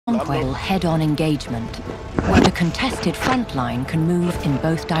conquest head-on engagement, where the contested front line can move in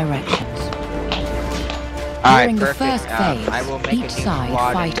both directions. During the first phase, each side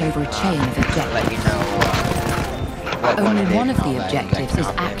fight over a chain of objectives. Only one of the objectives is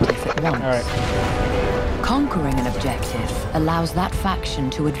active at once. Conquering an objective allows that faction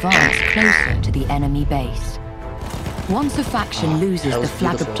to advance closer to the enemy base. Once a faction loses the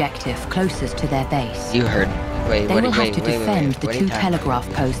flag objective closest to their base, you heard. They will have to defend the two telegraph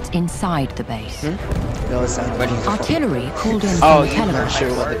posts inside the base. Artillery called in from the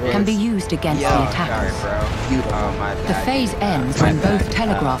telegraph can be used against the attackers. The phase ends when both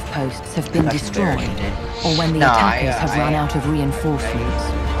telegraph posts have been destroyed, or when the attackers have run out of reinforcements.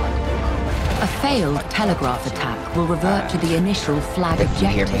 A failed telegraph attack will revert to the initial flag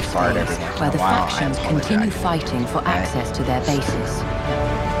objective phase, where the factions continue fighting for access to their bases.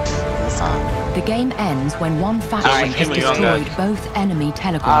 The game ends when one faction has destroyed both enemy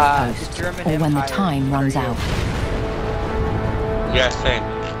telegraph posts, or when the time runs out. Yeah, same.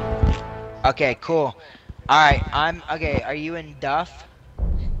 Okay, cool. Alright, okay, are you in Duff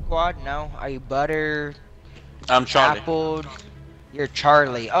squad? No? Are you Butter? I'm Charlie. Apple? You're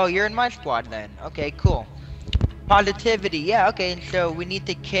Charlie. Oh, you're in my squad then. Okay, cool. Positivity, yeah, okay, so we need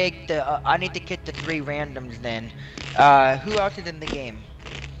to kick the, I need to kick the 3 randoms then. Who else is in the game?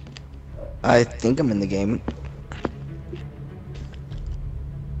 I think I'm in the game.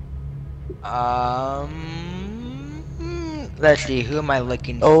 Let's see, who am I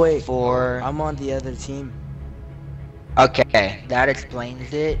looking for? I'm on the other team. Okay, that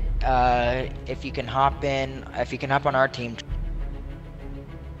explains it. If you can hop on our team.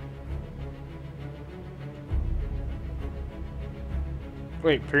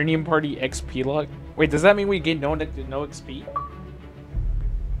 Wait, Premium Party XP luck? Wait, does that mean we gain no XP?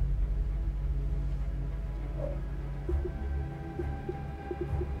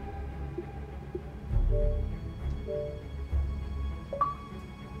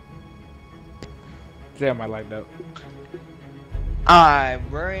 Damn, I like that.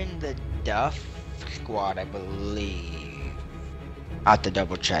 We're in the Duff squad, I believe. I'll have to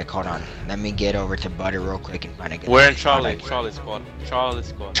double check. Hold on. Let me get over to Butter real quick and find a good. We're in Charlie squad. Charlie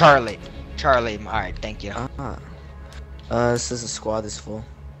squad. Charlie. Alright, thank you. This is a squad is full.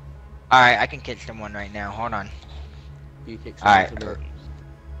 Alright, I can kick someone right now. Hold on. You kick someone.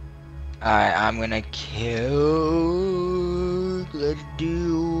 Alright, I'm gonna kill. Let's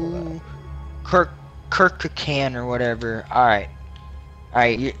do Kirk Kakan or whatever. Alright,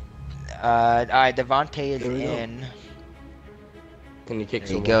 Devontae is in. Can you kick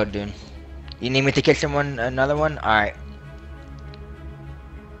someone? There you go, dude. You need me to kick someone? Another one? Alright.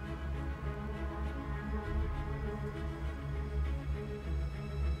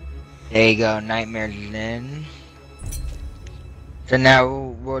 There you go, Nightmares is in. So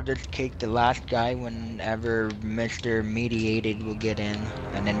now we'll just kick the last guy whenever Mr. Mediated will get in.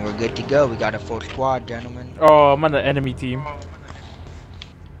 And then we're good to go. We got a full squad, gentlemen. Oh, I'm on the enemy team.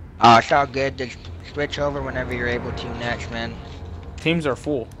 It's all good. Just switch over whenever you're able to next, man. Teams are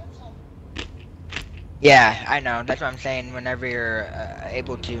full. Yeah, I know. That's what I'm saying. Whenever you're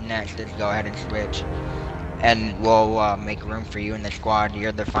able to next, just go ahead and switch. And we'll make room for you in the squad.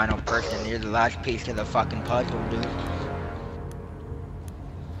 You're the final person. You're the last piece of the fucking puzzle, dude.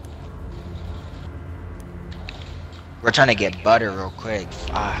 We're trying to get Butter real quick.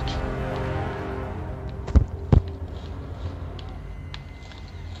 Fuck.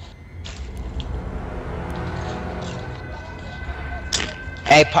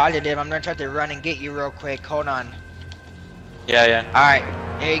 Hey, Positive, I'm gonna try to run and get you real quick. Hold on. Yeah. Alright,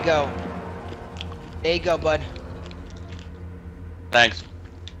 there you go. There you go, bud. Thanks.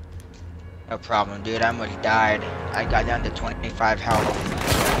 No problem, dude. I almost died. I got down to 25 health.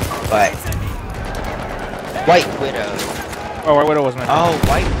 But... White Widow. Oh, White Widow was my Oh,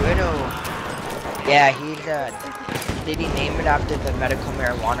 White Widow. Yeah, he's, did he name it after the medical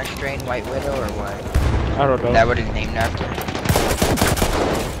marijuana strain, White Widow, or what? I don't know. Is that what it's named after?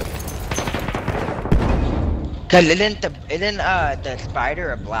 Cause isn't the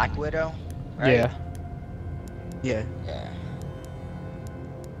spider a Black Widow? Right? Yeah. Yeah.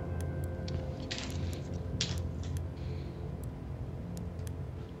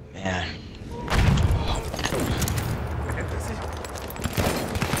 Man.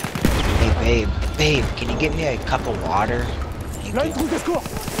 Hey, babe, can you get me a cup of water? Thank you.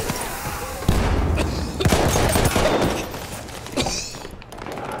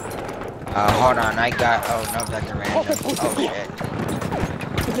 Hold on, I got. Oh no, that's a random. Oh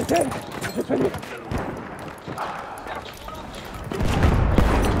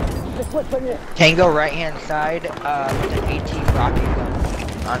shit. Tango right hand side with an AT rocket gun.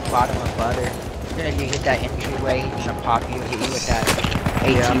 on bottom of butter. As soon as you hit that entryway, he's gonna pop you, hit you with that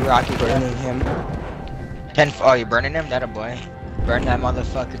AT rocket. Burning him. 10. Oh, you're burning him? That a boy. Burn that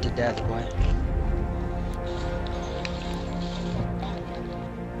motherfucker to death, boy.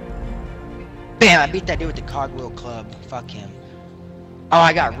 Bam! I beat that dude with the cogwheel club. Fuck him. Oh,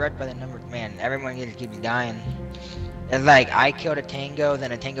 I got wrecked by the number. Man, everyone just keeps dying. It's like I killed a tango,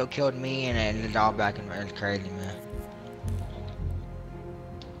 then a tango killed me, and it's all back and it's crazy, man.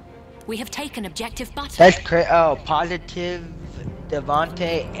 We have taken objective butter. That's crazy. Oh, Positive,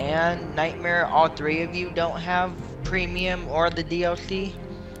 Devontae, and Nightmare. All three of you don't have premium or the DLC.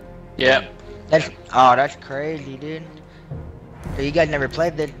 Yeah. That's crazy, dude. So you guys never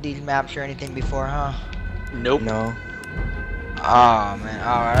played these maps or anything before, huh? Nope. No. Oh man,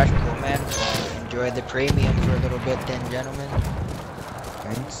 oh that's cool, man. Well, enjoy the premium for a little bit then, gentlemen.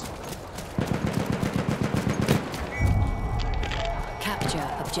 Thanks. Capture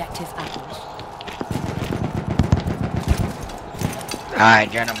objective apples.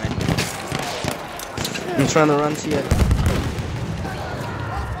 Alright, gentlemen. I'm trying to run to you.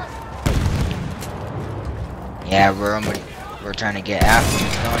 Yeah, we're trying to get apples.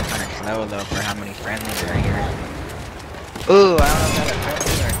 It's going kind of slow though for how many friendlies are here. Ooh, I don't know if that's a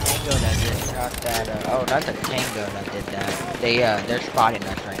friendly or a tango that just shot that. Oh, that's a tango that did that. They're spotting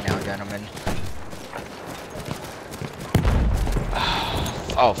us right now, gentlemen.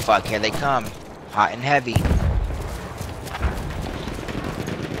 Oh fuck, here they come. Hot and heavy.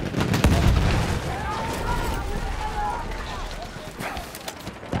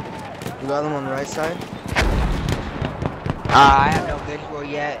 You got them on the right side? I have no visual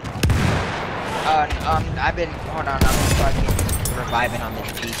yet. Hold on, I'm fucking reviving on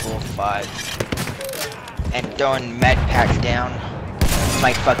these people, fuck. And throwing med packs down.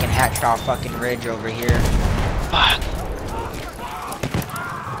 Like fucking Hacksaw fucking Ridge over here. Fuck.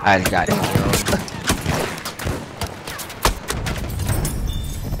 I just got killed.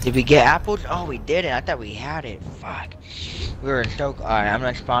 Did we get apples? Oh, we didn't. I thought we had it. Fuck. We were so. Alright, I'm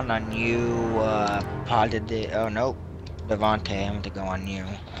gonna spawn on you, Positive. Oh, nope. Devontae, I'm gonna go on you.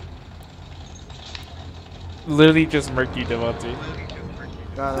 Literally just murked you, Devontae.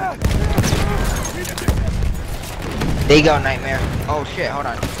 Got it. There you go, Nightmare. Oh shit, hold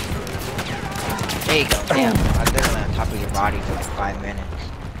on. There you go, damn. I was literally on top of your body for like 5 minutes.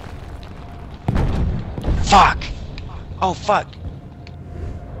 Fuck! Oh fuck!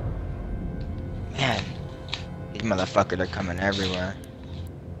 Man. These motherfuckers are coming everywhere.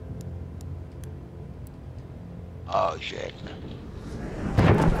 Oh shit.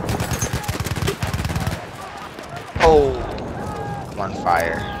 Oh, I'm on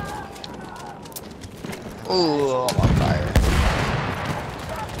fire. Oh, I'm on fire.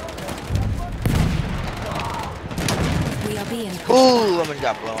 We are being. Ooh, almost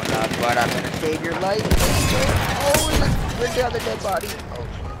got blown up, but I'm gonna save your life. Oh, where's the other dead body? Oh,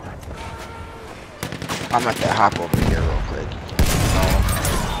 shit. I'm gonna have to hop over here real quick. Oh.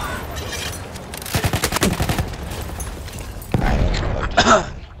 Alright, let's go.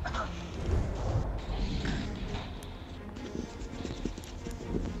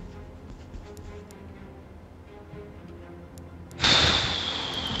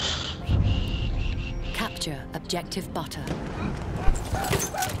 Capture objective butter.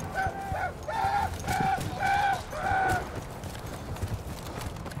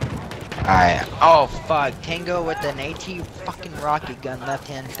 Alright. Oh fuck. Tango with an AT fucking rocket gun left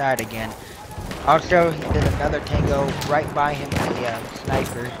hand side again. Also, there's another Tango right by him with the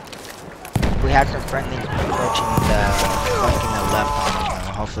sniper. We have some friendlies approaching the flank in the left on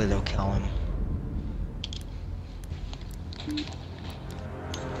him. Hopefully they'll kill him.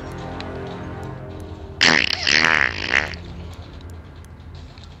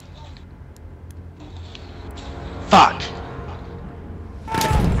 Fuck!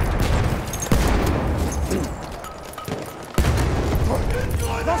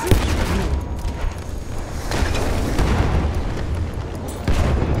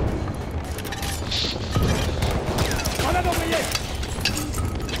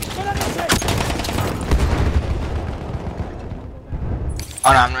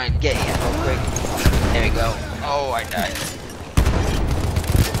 Oh no, I'm gonna get in real quick. There we go. Oh, I died.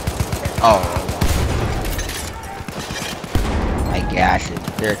 Oh. My gas is,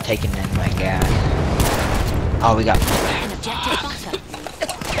 they're taking in my gas. Oh, we got An objective butter.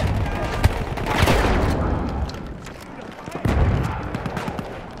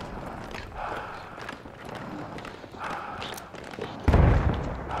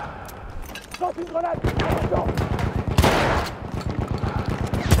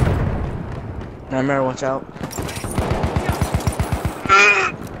 Nightmare, watch out.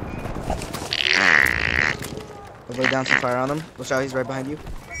 Lay down to fire on him. Watch out, he's right behind you.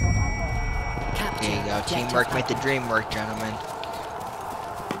 There you go. Teamwork make the dream work, gentlemen.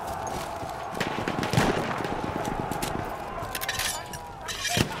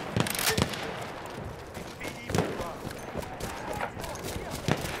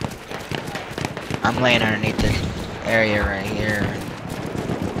 I'm laying underneath this area right here.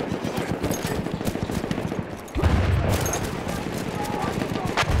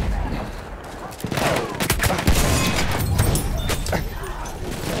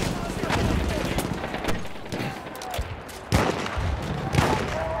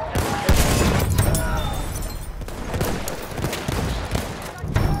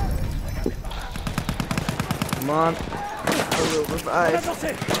 Come on. I will revive. I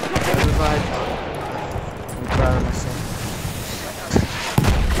revive. I'm proud of myself.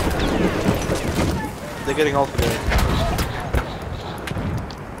 They're getting all together.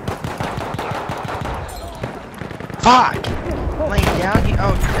 Fuck! Laying down here.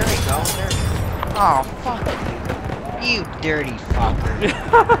 Oh, there we go. There. Oh, fuck you. You dirty fucker.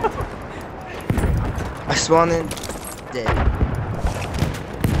 I spawned in dead.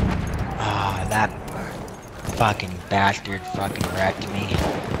 Oh, that fucking bastard fucking wrecked me.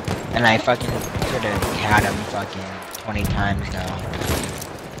 And I fucking should have had him fucking 20 times now.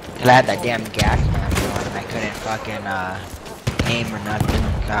 Cause I had that damn gas mask on and I couldn't fucking aim or nothing.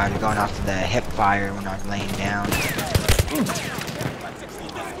 I was going off to the hip fire when I was laying down.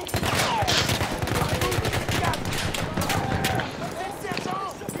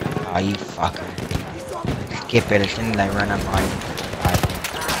 Oh, you fucker. Skip it as soon as I run up on you.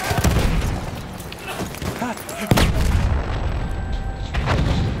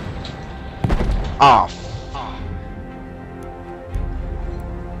 Off.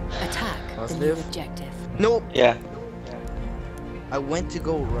 Attack the new objective. Nope. Yeah. I went to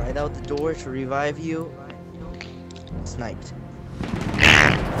go right out the door to revive you. Sniped.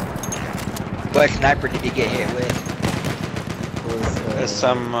 What sniper did you get hit with? Was, There's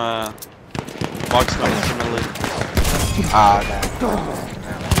some marksman similarly. Ah, that.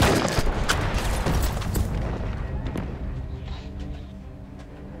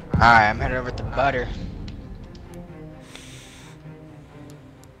 Alright, I'm headed over to Butter.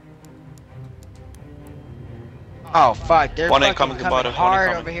 Oh fuck, they're One fucking incoming to coming Butter, one hard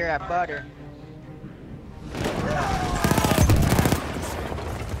incoming. over here at Butter.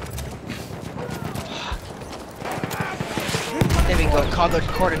 There we go, call those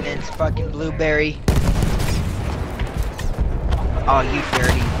coordinates, fucking Blueberry. Oh, you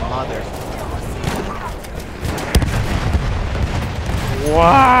dirty mother.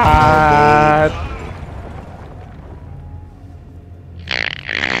 What?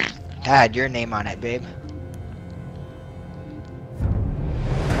 Had your name on it, babe.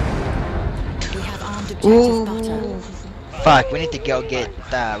 We have armed objective Butter. Fuck, we need to go get,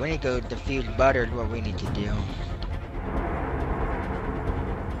 we need to go defuse Butter is what we need to do.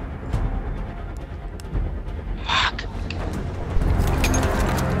 Fuck.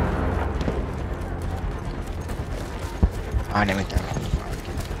 I didn't that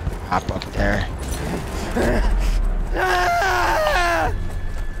hop up there.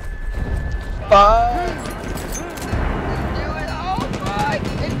 Fuck! Do it! Oh fuck!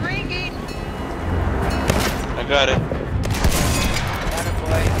 It's ringing! I got it.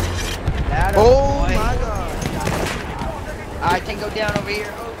 Attaboy. oh Attaboy. my god. I can go down over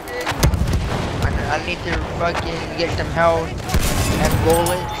here. Oh shit! I need to fucking get some health and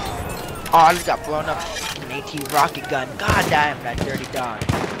bullets. Oh, I just got blown up. An AT rocket gun. God damn, that dirty dog.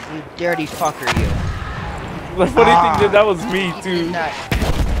 You dirty fucker, you. The funny thing is that was me Keep too. using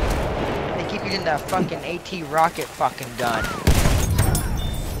that- They keep using that fucking AT rocket fucking gun.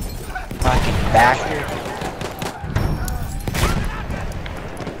 Fucking bastard.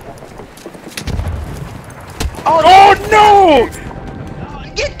 Oh no!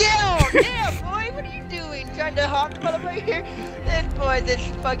 Get down! Damn, boy, what are you doing? Trying to hop the motherfucker here? This boy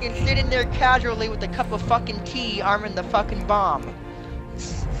just fucking sitting there casually with a cup of fucking tea, arming the fucking bomb.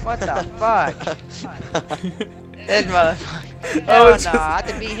 What the fuck? This motherfucker. Hell no, I have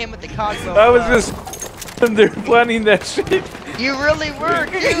to beat him with the cogbow. I was just and they're planning that shit. You really were,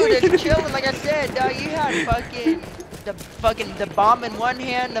 dude. It's chilling, like I said, dog. You had the bomb in one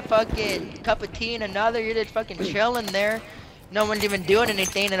hand, the fucking cup of tea in another. You're just fucking chilling there. No one's even doing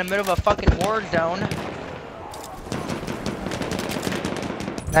anything in the middle of a fucking war zone.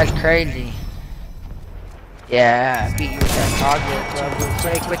 That's crazy. Yeah, I beat you with that cogbow real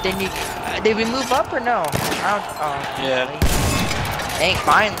quick. But then you, did we move up or no? I don't, oh, Yeah. dang,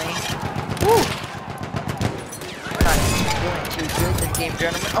 finally. Woo. We're not doing too good this game,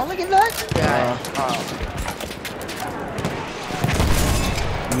 gentlemen. Oh, look at that guy. Oh.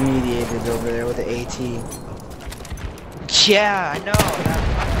 Mediated over there with the AT. Yeah, I know.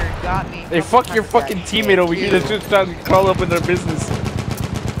 That fucker got me. Hey, fuck your fucking teammate over here that's just trying to crawl up in their business.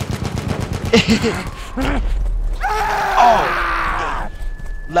 Oh!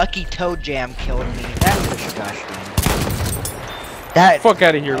 Lucky Toe Jam killed me. That's disgusting. That. Fuck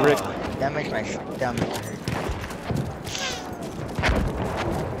out of here, Rick. That makes my stomach hurt.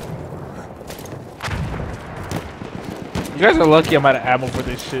 You guys are lucky I'm out of ammo for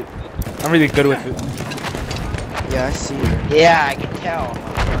this shit. I'm really good with it. Yeah, I see you. Yeah, I can tell.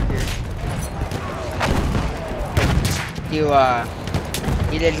 You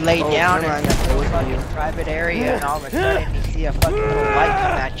just lay down in a fucking private area and all of a sudden you see a fucking little light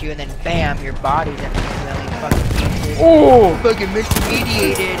come at you and then bam, your body's in a million fucking pieces. Oh! Fucking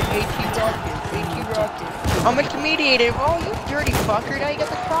mismediated. AT rocket. Oh, mismediated. Oh, you dirty fucker. Now you got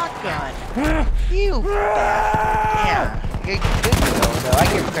the shotgun. You bastard. Yeah. Good kill, though. I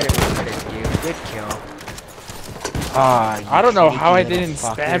give credit where credit's due. Good kill. I don't know how I didn't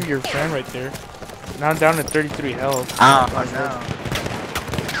stab your friend right there. Now I'm down to 33 health. Oh, no.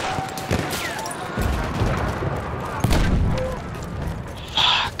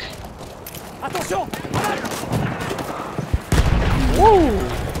 Fuck. Attention! Woo!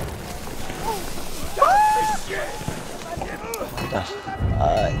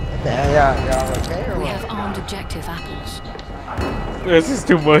 Yeah, okay, or We what? have armed objective apples. This is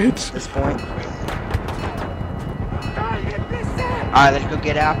too much. At this point. Alright, let's go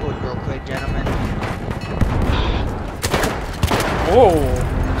get apples real quick, gentlemen. Whoa!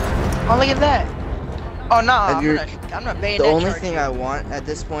 Oh, look at that! Oh no, I'm not The only thing I want at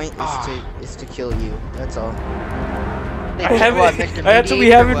this point is to kill you. That's all. I actually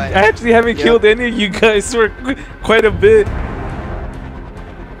haven't killed any of you guys for quite a bit.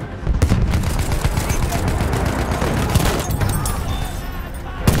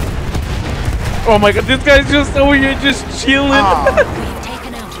 Oh my god, this guy's just over here just chilling. Oh. We've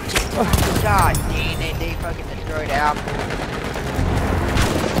taken out objective. God dang it, they fucking destroyed Apple.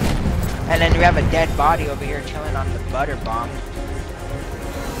 And then we have a dead body over here chilling on the butter bomb.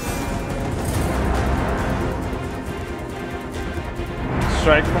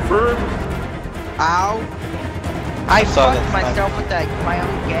 Strike confirmed. Ow. I fucked myself with my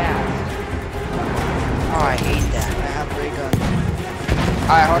own gas. Oh, I hate that. I have ray gun.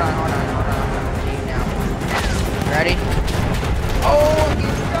 Alright, hold on. I'm gonna leave now. Ready? Oh, I'm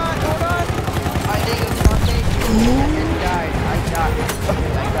getting shot. Hold on. I think it's not safe. I just died. I died.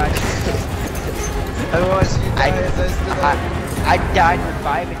 I watched you die as I stood up. I died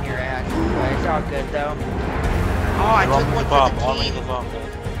reviving your ass. But it's all good though. Oh, I took one for the team.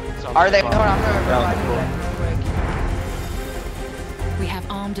 Are they? Hold on, I'm gonna revive you guys real quick. We have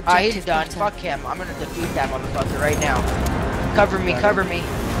armed objective. Alright, he's done. butter. Fuck him. I'm gonna defeat that motherfucker right now. Cover me. Alright,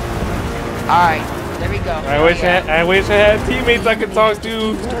 there we go. I wish I had teammates I could talk to.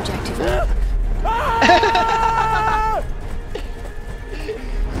 Defused objective apples.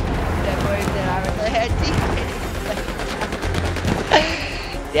 That boy said I wish I had teammates.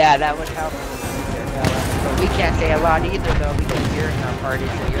 Yeah, that would help. But we can't say a lot either though because you're in our party,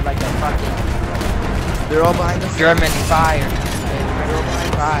 so you're like a fucking They're all behind us. German spy or something.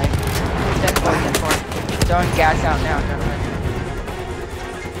 German spy. That's fucking fun. Throwing gas out now, gentlemen.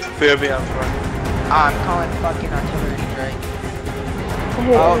 I'm calling fucking artillery strike.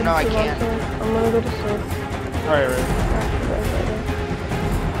 Oh no, I can't. I'm gonna go to sleep. Alright, right.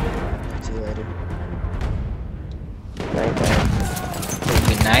 See you later. Night, guys.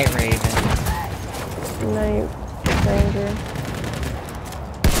 Good night, Raven. Night, stranger.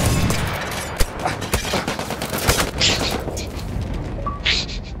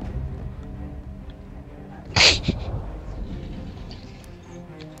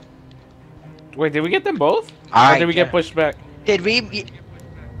 Wait, did we get them both? Alright, Or did we get pushed back? Did we?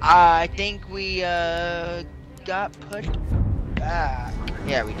 I think we got pushed back.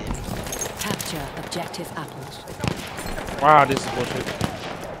 Yeah, we did. Capture objective apples. Wow, this is bullshit.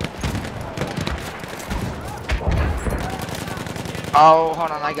 Oh, hold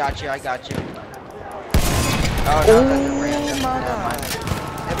on, I got you. Oh no, that's a random. my Never mind.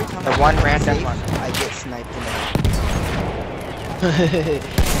 God. Every time The I one play random safe, one. I get sniped in the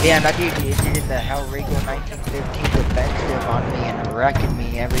Damn, that dude did the Hellriegel 1915 defensive on me and wrecking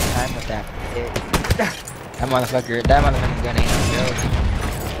me every time with that hit. That motherfucker gun ain't no joke.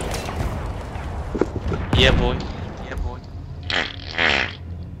 Yeah, boy.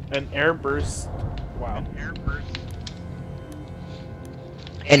 An air burst. Wow.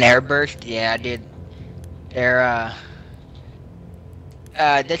 An airburst? Yeah, dude. They're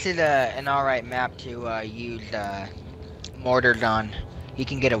this is an alright map to use mortars on. He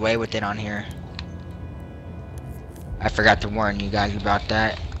can get away with it on here. I forgot to warn you guys about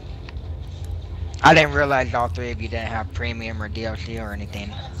that. I didn't realize all three of you didn't have premium or DLC or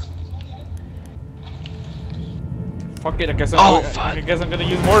anything. Fuck it, I guess fuck. I guess I'm gonna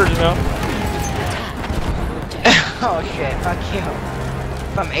use mortars now. Oh shit, fuck you.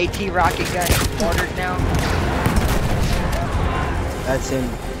 From AT rocket gun mortars now. That's him.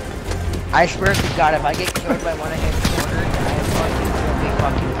 I swear to God, if I get killed by one of his mortars, I am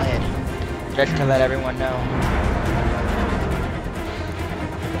fucking lit. Just to let everyone know.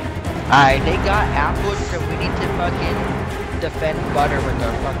 Alright, they got apples, so we need to fucking defend butter with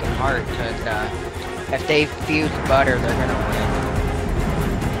our fucking heart, cause if they fuse butter, they're gonna win.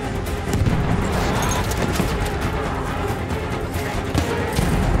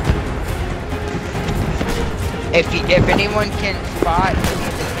 If anyone can spot the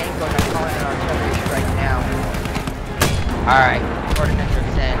tango, I'm calling an artillery strike now. Alright, coordinates are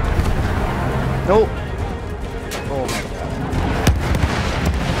sent. Nope. Oh my god.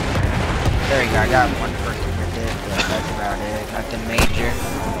 There you go, I got one person with it, but that's about it. Nothing major.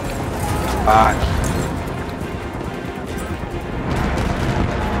 Fuck.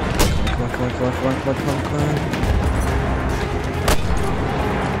 Come on.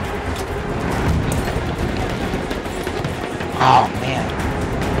 Oh man.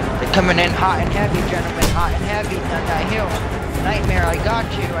 They're coming in hot and heavy, gentlemen. Hot and heavy down that hill. Nightmare, I got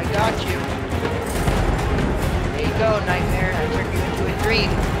you. There you go, Nightmare. I turned you into a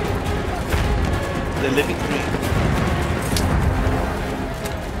dream. The living dream.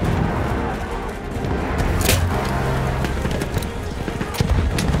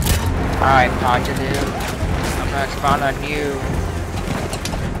 Alright, positive. I'm gonna spawn on you.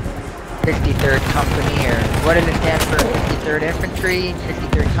 63rd Company, or what does it stand for? 63rd Infantry?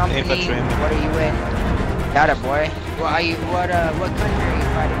 63rd Company? Infantry. What are you in? Got it, boy. What are you, what country are you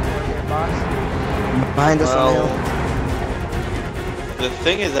fighting for there, boss? Behind us on the hill. The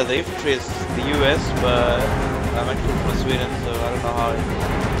thing is that the infantry is the US, but I'm actually from Sweden, so I don't know how it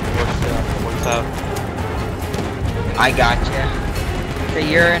works out. I gotcha. So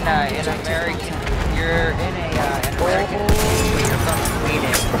you're in American, you're in an American, but you're from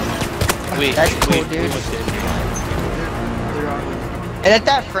Sweden. That's cool, dude. Isn't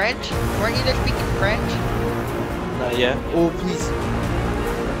that French? Weren't you just speaking French? Yeah. Oh, please.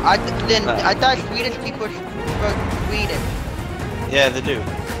 I thought Swedish people spoke Sweden. Yeah, they do.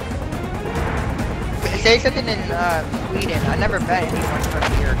 Say something in Sweden. I never met anyone from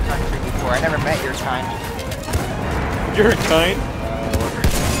your country before. I never met your kind. Your kind?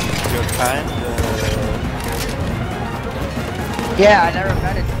 Your kind? Yeah, I never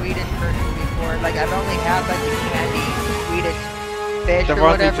met a Swedish person before. Like, I've only had like the candy Swedish fish or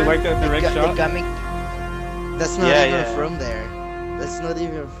whatever. Did you like that direct shot? The gummy. That's not even from there. That's not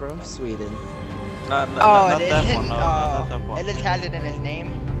even from Sweden. Not it that isn't. one. No, not that one. It just has it in his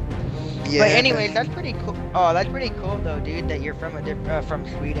name. Yeah. But anyways, that's pretty cool. Oh, that's pretty cool though, dude. That you're from from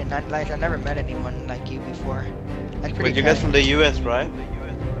Sweden. I've never met anyone like you before. That's pretty. But you guys from the US, right?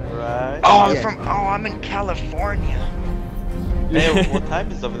 Right. Oh, I'm in California. Hey, what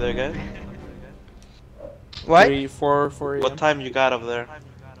time is over there, guys? What? 3, 4 a.m. What time you got over there?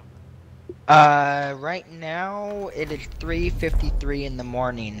 Right now it is 3:53 in the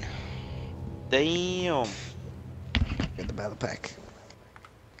morning. Damn. Get the battle pack.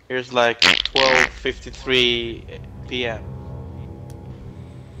 Here's like 12:53 p.m.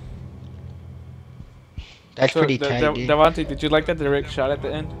 That's So, pretty tight, dude. Devontae, did you like that direct shot at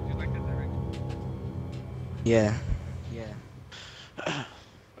the end? Yeah.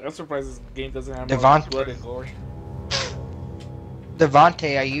 I'm surprised this game doesn't have more Devontae. blood and gore.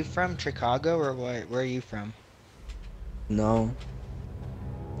 Devontae, are you from Chicago or what? Where are you from? No.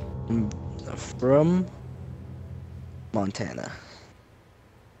 I'm from Montana.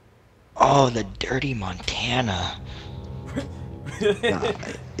 Oh, the dirty Montana. Nah,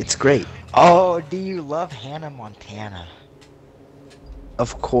 it's great. Oh, do you love Hannah Montana?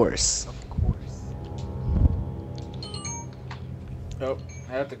 Of course. Oh,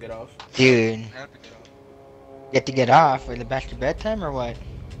 I have to get off. Dude. You have to get off for the back to bedtime or what?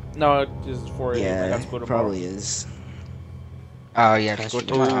 No, just 4 a.m. I Yeah, got school it tomorrow. probably is. Oh, yeah, school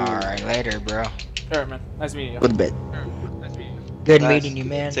tomorrow. Alright, later, bro. Alright, man. Nice meeting you. Go to bed. Good Nice. meeting you,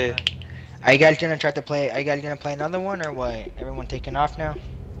 man. That's it. Are you guys gonna try to play? Are you guys gonna play another one or what? Everyone taking off now?